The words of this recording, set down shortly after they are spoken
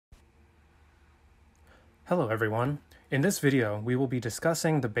Hello everyone. In this video, we will be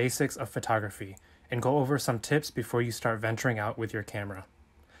discussing the basics of photography and go over some tips before you start venturing out with your camera.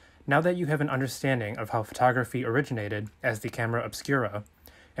 Now that you have an understanding of how photography originated as the camera obscura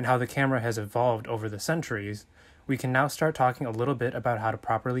and how the camera has evolved over the centuries, we can now start talking a little bit about how to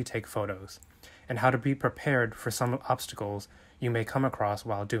properly take photos and how to be prepared for some obstacles you may come across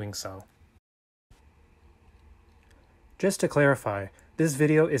while doing so. Just to clarify, this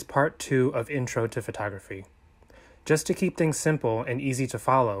video is part 2 of Intro to Photography. Just to keep things simple and easy to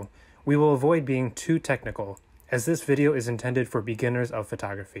follow, we will avoid being too technical, as this video is intended for beginners of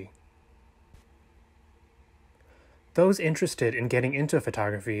photography. Those interested in getting into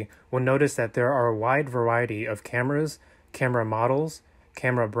photography will notice that there are a wide variety of cameras, camera models,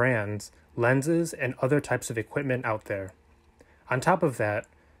 camera brands, lenses, and other types of equipment out there. On top of that,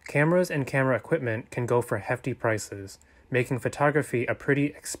 cameras and camera equipment can go for hefty prices, making photography a pretty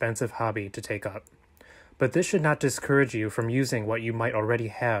expensive hobby to take up. But this should not discourage you from using what you might already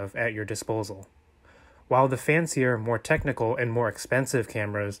have at your disposal. While the fancier, more technical, and more expensive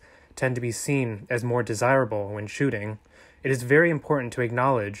cameras tend to be seen as more desirable when shooting, it is very important to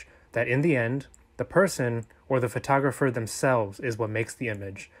acknowledge that in the end, the person or the photographer themselves is what makes the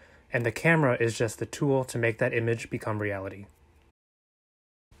image, and the camera is just the tool to make that image become reality.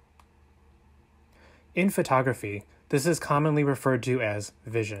 In photography, this is commonly referred to as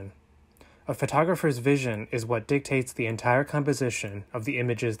vision. A photographer's vision is what dictates the entire composition of the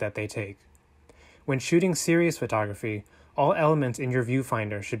images that they take. When shooting serious photography, all elements in your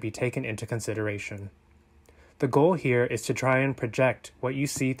viewfinder should be taken into consideration. The goal here is to try and project what you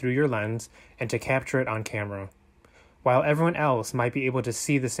see through your lens and to capture it on camera. While everyone else might be able to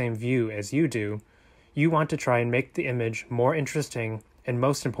see the same view as you do, you want to try and make the image more interesting and,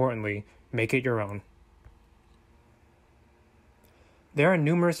 most importantly, make it your own. There are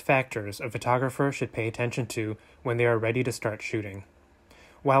numerous factors a photographer should pay attention to when they are ready to start shooting.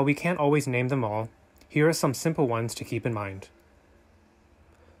 While we can't always name them all, here are some simple ones to keep in mind.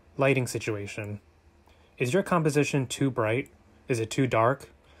 Lighting situation. Is your composition too bright? Is it too dark?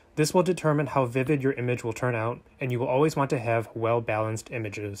 This will determine how vivid your image will turn out, and you will always want to have well-balanced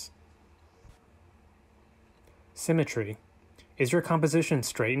images. Symmetry. Is your composition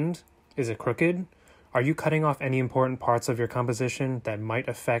straightened? Is it crooked? Are you cutting off any important parts of your composition that might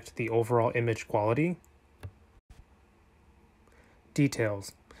affect the overall image quality?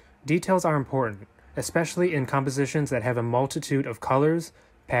 Details. Details are important, especially in compositions that have a multitude of colors,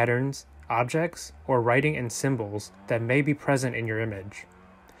 patterns, objects, or writing and symbols that may be present in your image.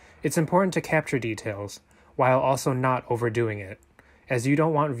 It's important to capture details, while also not overdoing it, as you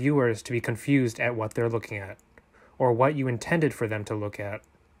don't want viewers to be confused at what they're looking at, or what you intended for them to look at.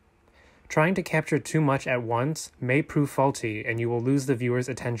 Trying to capture too much at once may prove faulty, and you will lose the viewer's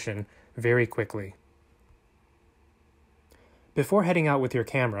attention very quickly. Before heading out with your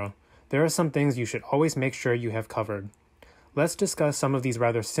camera, there are some things you should always make sure you have covered. Let's discuss some of these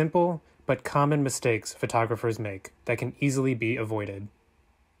rather simple but common mistakes photographers make that can easily be avoided.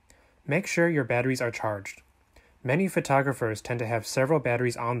 Make sure your batteries are charged. Many photographers tend to have several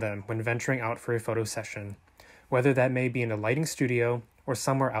batteries on them when venturing out for a photo session, whether that may be in a lighting studio or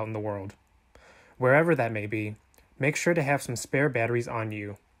somewhere out in the world. Wherever that may be, make sure to have some spare batteries on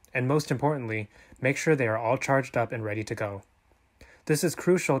you, and most importantly, make sure they are all charged up and ready to go. This is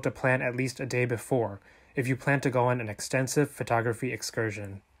crucial to plan at least a day before if you plan to go on an extensive photography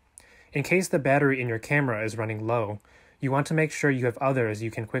excursion. In case the battery in your camera is running low, you want to make sure you have others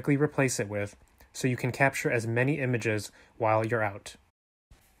you can quickly replace it with so you can capture as many images while you're out.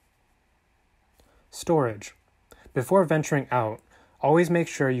 Storage. Before venturing out, always make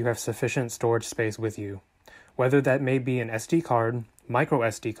sure you have sufficient storage space with you, whether that may be an SD card, micro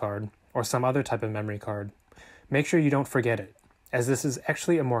SD card, or some other type of memory card. Make sure you don't forget it, as this is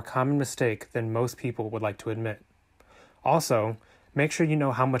actually a more common mistake than most people would like to admit. Also, make sure you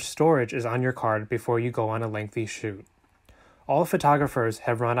know how much storage is on your card before you go on a lengthy shoot. All photographers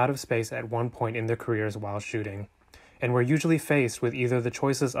have run out of space at one point in their careers while shooting, and we're usually faced with either the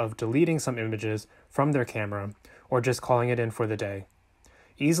choices of deleting some images from their camera or just calling it in for the day.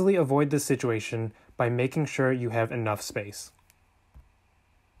 Easily avoid this situation by making sure you have enough space.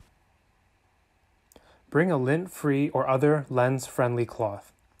 Bring a lint-free or other lens-friendly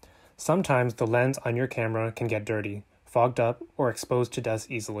cloth. Sometimes the lens on your camera can get dirty, fogged up, or exposed to dust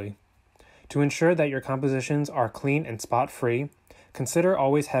easily. To ensure that your compositions are clean and spot-free, consider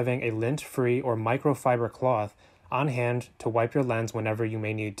always having a lint-free or microfiber cloth on hand to wipe your lens whenever you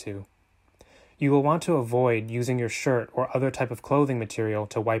may need to. You will want to avoid using your shirt or other type of clothing material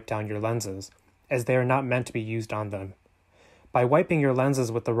to wipe down your lenses, as they are not meant to be used on them. By wiping your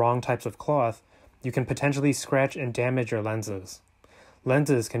lenses with the wrong types of cloth, you can potentially scratch and damage your lenses.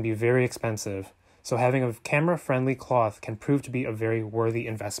 Lenses can be very expensive, so having a camera-friendly cloth can prove to be a very worthy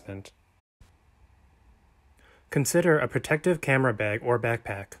investment. Consider a protective camera bag or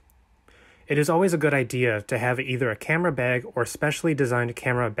backpack. It is always a good idea to have either a camera bag or specially designed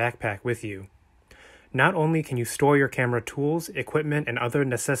camera backpack with you. Not only can you store your camera tools, equipment, and other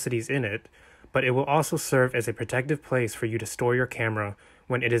necessities in it, but it will also serve as a protective place for you to store your camera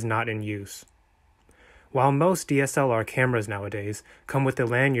when it is not in use. While most DSLR cameras nowadays come with a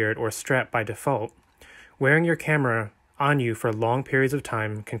lanyard or strap by default, wearing your camera on you for long periods of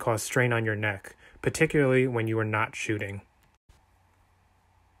time can cause strain on your neck, particularly when you are not shooting.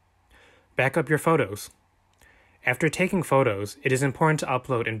 Back up your photos. After taking photos, it is important to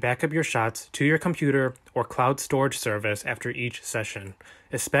upload and back up your shots to your computer or cloud storage service after each session,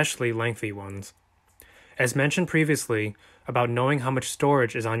 especially lengthy ones. As mentioned previously about knowing how much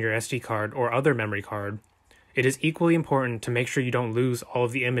storage is on your SD card or other memory card, it is equally important to make sure you don't lose all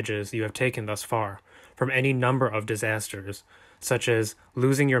of the images you have taken thus far from any number of disasters, such as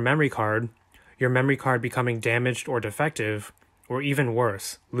losing your memory card becoming damaged or defective, or even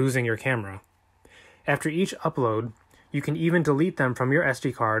worse, losing your camera. After each upload, you can even delete them from your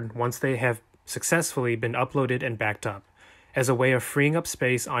SD card once they have successfully been uploaded and backed up, as a way of freeing up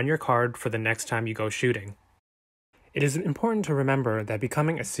space on your card for the next time you go shooting. It is important to remember that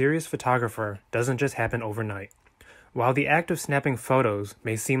becoming a serious photographer doesn't just happen overnight. While the act of snapping photos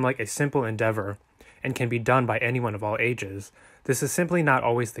may seem like a simple endeavor and can be done by anyone of all ages, this is simply not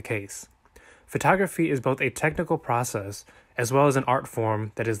always the case. Photography is both a technical process as well as an art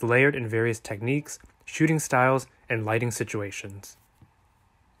form that is layered in various techniques, shooting styles, and lighting situations.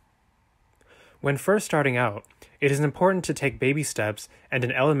 When first starting out, it is important to take baby steps and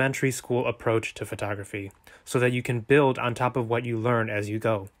an elementary school approach to photography, so that you can build on top of what you learn as you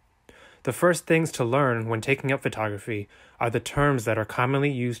go. The first things to learn when taking up photography are the terms that are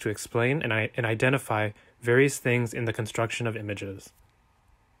commonly used to explain and identify various things in the construction of images.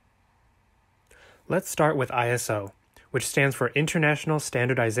 Let's start with ISO, which stands for International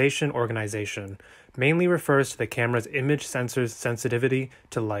Standardization Organization, mainly refers to the camera's image sensor's sensitivity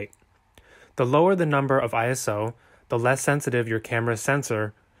to light. The lower the number of ISO, the less sensitive your camera's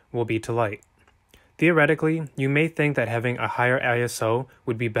sensor will be to light. Theoretically, you may think that having a higher ISO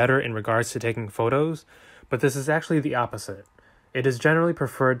would be better in regards to taking photos, but this is actually the opposite. It is generally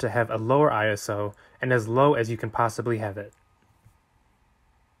preferred to have a lower ISO and as low as you can possibly have it.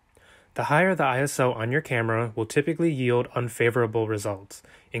 The higher the ISO on your camera will typically yield unfavorable results,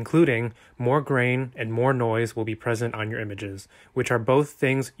 including more grain and more noise will be present on your images, which are both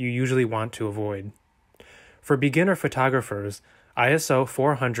things you usually want to avoid. For beginner photographers, ISO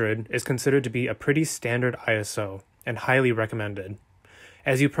 400 is considered to be a pretty standard ISO and highly recommended.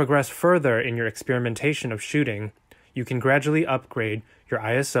 As you progress further in your experimentation of shooting, you can gradually upgrade your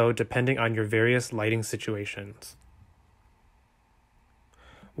ISO depending on your various lighting situations.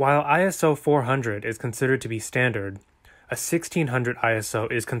 While ISO 400 is considered to be standard, a 1600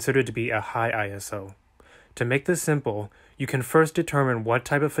 ISO is considered to be a high ISO. To make this simple, you can first determine what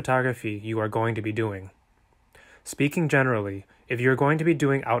type of photography you are going to be doing. Speaking generally, if you're going to be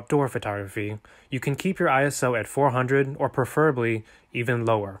doing outdoor photography, you can keep your ISO at 400 or preferably even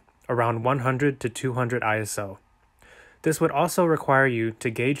lower, around 100 to 200 ISO. This would also require you to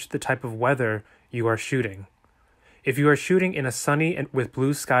gauge the type of weather you are shooting. If you are shooting in a sunny and with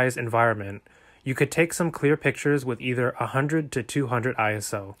blue skies environment, you could take some clear pictures with either 100 to 200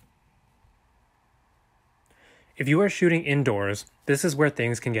 ISO. If you are shooting indoors, this is where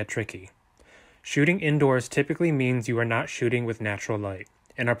things can get tricky. Shooting indoors typically means you are not shooting with natural light,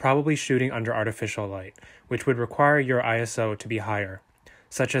 and are probably shooting under artificial light, which would require your ISO to be higher,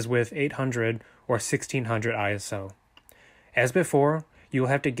 such as with 800 or 1600 ISO. As before, you will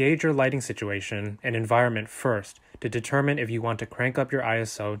have to gauge your lighting situation and environment first to determine if you want to crank up your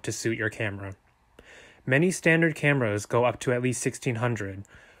ISO to suit your camera. Many standard cameras go up to at least 1600,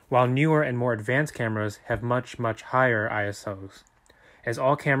 while newer and more advanced cameras have much higher ISOs, as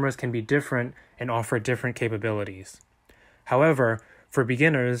all cameras can be different and offer different capabilities. However, for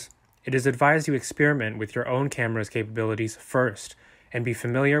beginners, it is advised you experiment with your own camera's capabilities first and be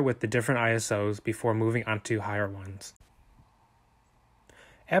familiar with the different ISOs before moving on to higher ones.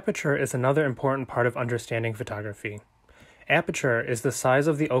 Aperture is another important part of understanding photography. Aperture is the size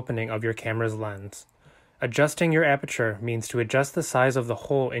of the opening of your camera's lens. Adjusting your aperture means to adjust the size of the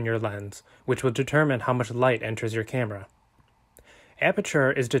hole in your lens, which will determine how much light enters your camera.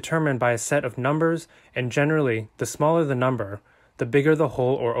 Aperture is determined by a set of numbers, and generally, the smaller the number, the bigger the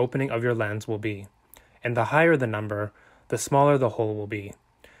hole or opening of your lens will be, and the higher the number, the smaller the hole will be.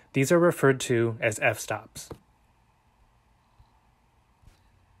 These are referred to as f-stops.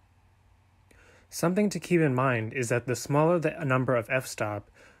 Something to keep in mind is that the smaller the number of f-stop,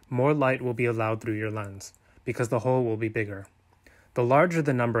 more light will be allowed through your lens, because the hole will be bigger. The larger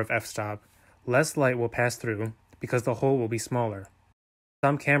the number of f-stop, less light will pass through, because the hole will be smaller.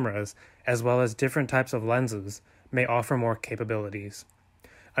 Some cameras, as well as different types of lenses, may offer more capabilities.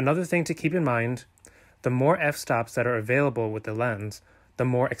 Another thing to keep in mind, the more f-stops that are available with the lens, the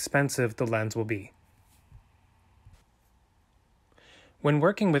more expensive the lens will be. When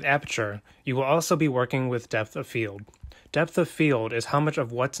working with aperture, you will also be working with depth of field. Depth of field is how much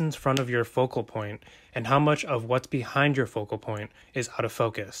of what's in front of your focal point and how much of what's behind your focal point is out of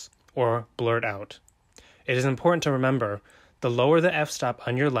focus, or blurred out. It is important to remember, the lower the f-stop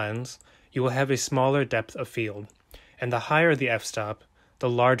on your lens, you will have a smaller depth of field, and the higher the f-stop, the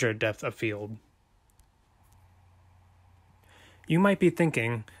larger depth of field. You might be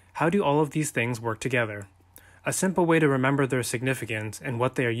thinking, how do all of these things work together? A simple way to remember their significance and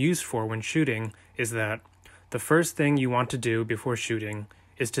what they are used for when shooting is that the first thing you want to do before shooting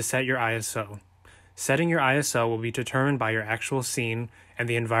is to set your ISO. Setting your ISO will be determined by your actual scene and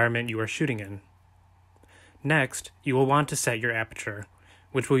the environment you are shooting in. Next, you will want to set your aperture,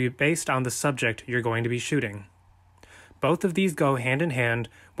 which will be based on the subject you're going to be shooting. Both of these go hand in hand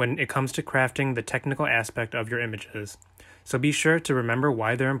when it comes to crafting the technical aspect of your images, so be sure to remember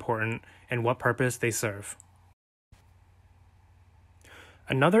why they're important and what purpose they serve.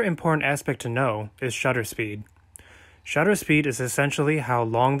 Another important aspect to know is shutter speed. Shutter speed is essentially how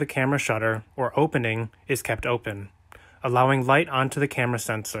long the camera shutter, or opening, is kept open, allowing light onto the camera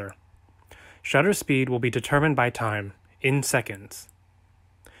sensor. Shutter speed will be determined by time, in seconds.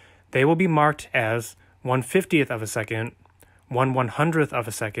 They will be marked as 1/50th of a second, 1/100th of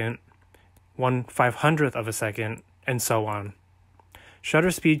a second, 1/500th of a second, and so on.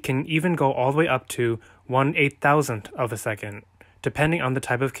 Shutter speed can even go all the way up to 1/8000th of a second, depending on the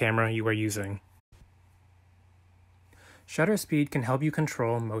type of camera you are using. Shutter speed can help you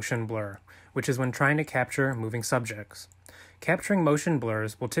control motion blur, which is when trying to capture moving subjects. Capturing motion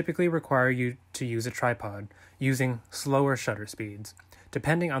blurs will typically require you to use a tripod, using slower shutter speeds,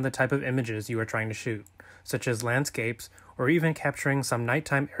 depending on the type of images you are trying to shoot, such as landscapes or even capturing some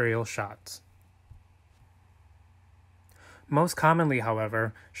nighttime aerial shots. Most commonly,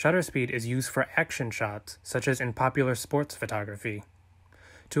 however, shutter speed is used for action shots, such as in popular sports photography.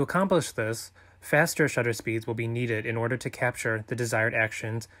 To accomplish this, faster shutter speeds will be needed in order to capture the desired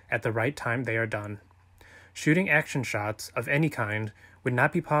actions at the right time they are done. Shooting action shots of any kind would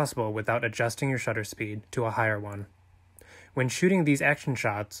not be possible without adjusting your shutter speed to a higher one. When shooting these action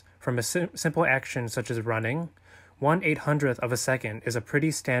shots from a simple action such as running, 1/800th of a second is a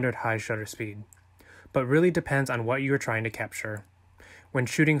pretty standard high shutter speed, but really depends on what you are trying to capture. When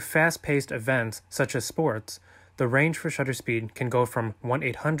shooting fast-paced events such as sports, the range for shutter speed can go from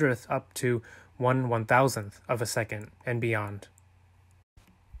 1/800th up to 1/1000th of a second and beyond.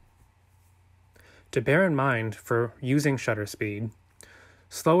 To bear in mind for using shutter speed,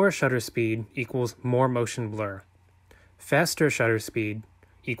 slower shutter speed equals more motion blur. Faster shutter speed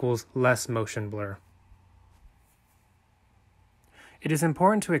equals less motion blur. It is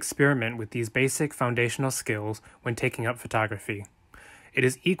important to experiment with these basic foundational skills when taking up photography. It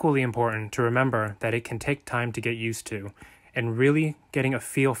is equally important to remember that it can take time to get used to, and really getting a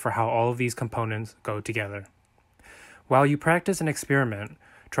feel for how all of these components go together. While you practice and experiment,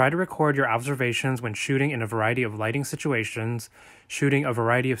 try to record your observations when shooting in a variety of lighting situations, shooting a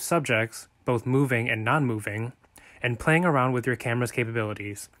variety of subjects, both moving and non-moving, and playing around with your camera's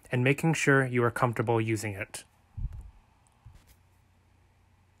capabilities, and making sure you are comfortable using it.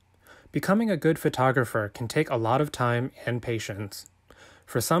 Becoming a good photographer can take a lot of time and patience.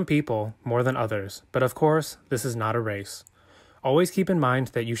 For some people, more than others, but of course, this is not a race. Always keep in mind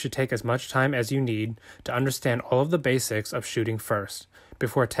that you should take as much time as you need to understand all of the basics of shooting first,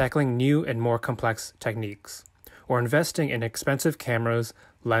 before tackling new and more complex techniques, or investing in expensive cameras,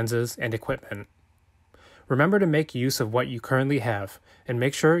 lenses, and equipment. Remember to make use of what you currently have, and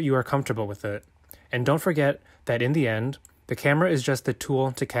make sure you are comfortable with it. And don't forget that in the end, the camera is just the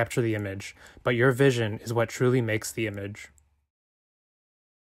tool to capture the image, but your vision is what truly makes the image.